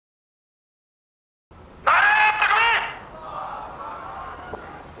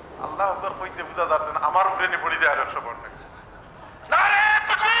দিতে বুঝা যাচ্ছে না আমার ব্রেনে পড়ে যায় 100 পড়ে নারে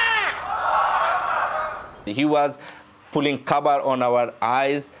তাকবীর He was pulling cover on our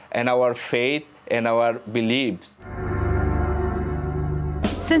eyes and our faith and our beliefs.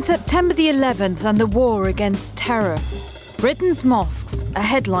 Since September the 11th and the war against terror, Britain's mosques are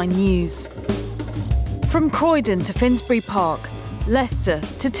headline news. From Croydon to Finsbury Park, Leicester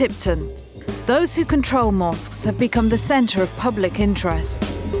to Tipton, those who control mosques have become the centre of public interest.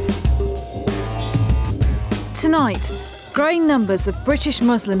 Tonight, growing numbers of British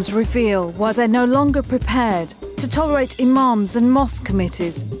Muslims reveal why they're no longer prepared to tolerate imams and mosque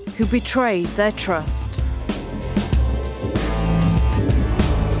committees who betrayed their trust.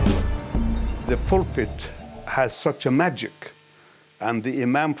 The pulpit has such a magic, and the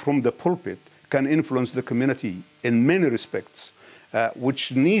imam from the pulpit can influence the community in many respects, which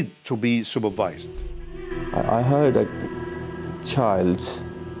need to be supervised. I heard a child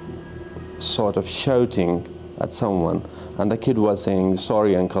sort of shouting at someone, and the kid was saying,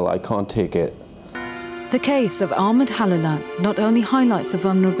 "Sorry, uncle, I can't take it." The case of Ahmed Halalat not only highlights the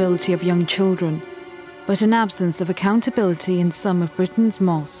vulnerability of young children, but an absence of accountability in some of Britain's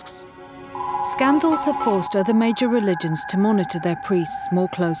mosques. Scandals have forced other major religions to monitor their priests more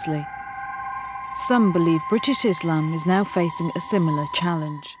closely. Some believe British Islam is now facing a similar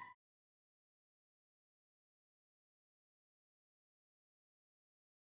challenge.